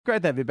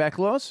Great to have you back,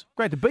 Loz.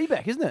 Great to be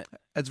back, isn't it?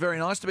 It's very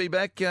nice to be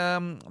back. There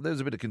was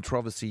a bit of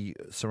controversy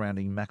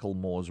surrounding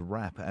Macklemore's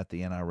rap at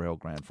the NRL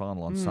Grand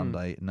Final on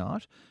Sunday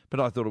night, but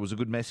I thought it was a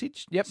good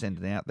message. Yep.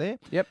 Sending out there.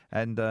 Yep.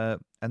 And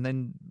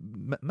then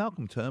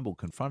Malcolm Turnbull,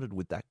 confronted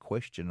with that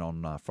question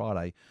on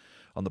Friday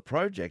on the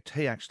project,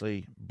 he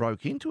actually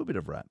broke into a bit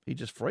of rap. He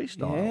just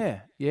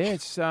freestyled. Yeah.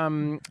 It's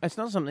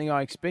not something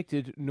I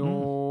expected,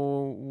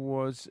 nor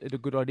was it a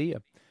good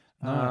idea.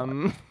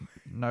 No,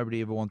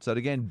 nobody ever wants that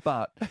again.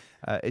 But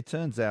it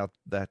turns out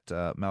that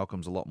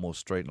Malcolm's a lot more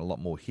street and a lot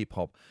more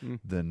hip-hop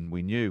than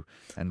we knew.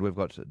 And we've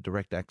got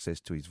direct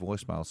access to his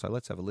voicemail, so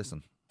let's have a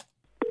listen.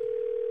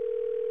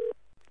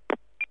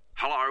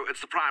 Hello, it's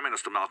the Prime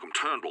Minister Malcolm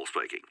Turnbull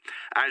speaking.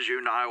 As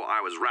you know,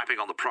 I was rapping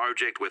on the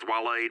project with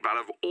Waleed, but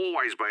I've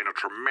always been a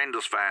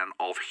tremendous fan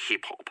of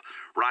hip-hop.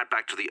 Right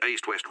back to the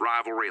East-West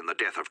rivalry and the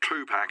death of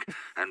Tupac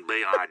and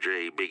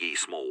B.I.G. Biggie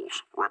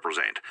Smalls.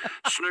 Represent.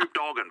 Snoop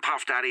Dogg and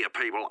Puff Daddy are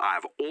people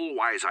I've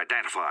always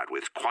identified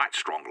with quite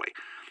strongly.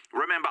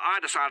 Remember, I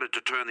decided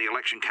to turn the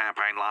election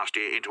campaign last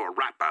year into a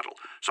rap battle,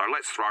 so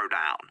let's throw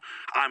down.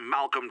 I'm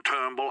Malcolm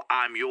Turnbull,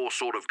 I'm your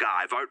sort of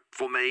guy. Vote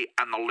for me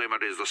and the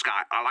limit is the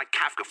sky. I like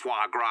Kafka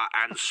Foie Gras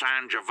and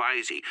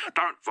Sangiovese.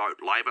 Don't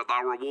vote Labour,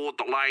 they'll reward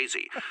the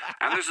lazy.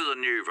 And this is a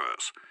new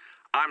verse.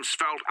 I'm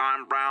svelte,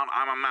 I'm brown,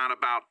 I'm a man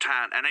about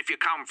tan, and if you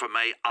come for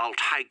me, I'll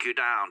take you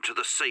down to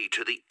the C,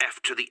 to the F,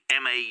 to the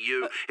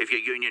M-A-U. If you're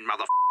union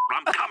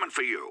I'm coming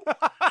for you.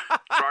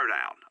 Throw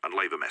down and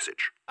leave a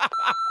message.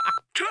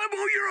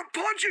 Turnbull, you're a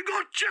punch, you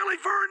got jelly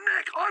for a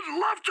neck. I'd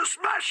love to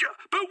smash you,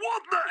 but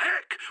what the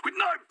heck? With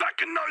no back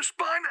and no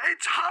spine,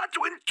 it's hard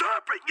to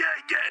interpret.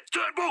 Yeah,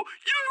 Turnbull,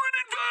 you're an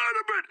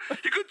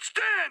invertebrate. You could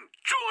stand,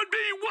 try and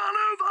be one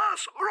of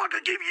us, or I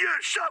could give you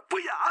a shot,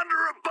 put you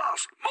under a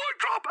bus. Might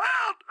drop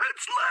out,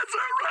 it's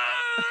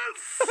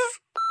Lazarus.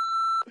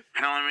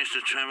 Hello,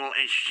 Mr. Turnbull,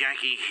 it's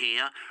Jackie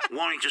here,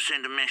 wanting to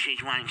send a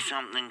message making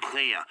something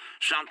clear.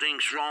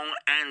 Something's wrong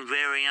and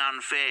very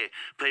unfair.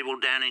 People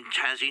down in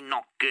Tassie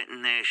not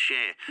getting their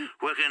share.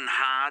 Working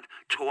hard,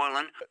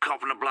 toiling,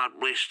 copping a blood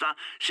blister,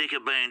 sick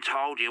of being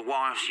told your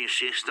wife's your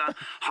sister.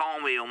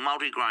 Wholemeal,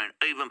 multigrain,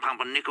 even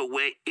pump a nickel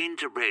ware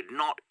into bread,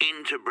 not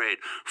into bread.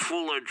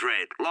 Full of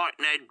dread, like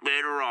Ned,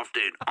 better off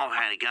dead. I've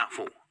had a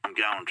gutful, I'm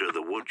going to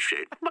the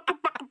woodshed.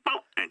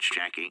 It's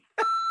Jackie.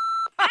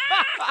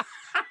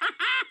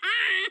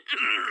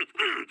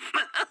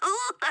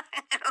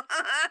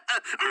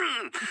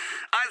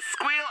 I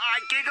squeal, I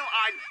giggle,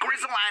 I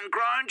grizzle and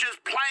groan.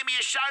 Just play me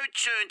a show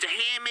tune to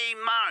hear me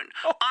moan.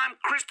 I'm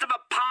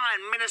Christopher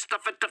Pine, Minister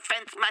for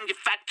Defence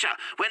Manufacture.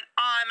 When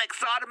I'm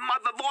excited,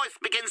 my voice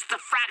begins to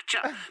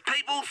fracture.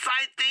 People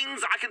say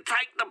things, I can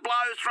take the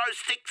blows, throw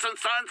sticks and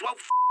stones. Well,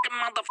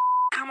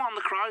 come on,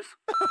 the crows.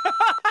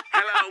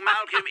 Hello,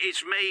 Malcolm,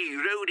 it's me,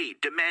 Rudy,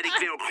 the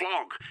Merrickville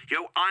Clog.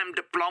 Yo, I'm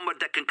the plumber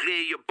that can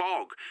clear your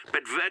bog.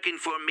 But working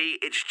for me,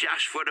 it's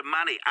just for the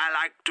money. I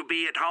like to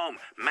be at home,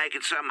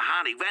 making some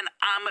honey. When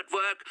I'm at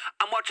work,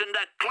 I'm watching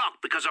the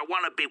clock because I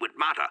want to be with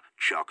Mother.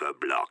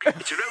 Chock-a-block.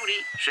 It's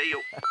Rudy. See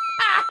you.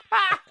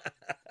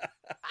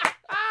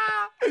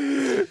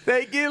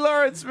 Thank you,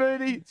 Lawrence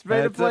Mooney. It's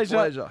been a pleasure. A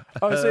pleasure.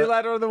 I'll see you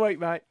later in the week,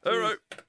 mate. All right.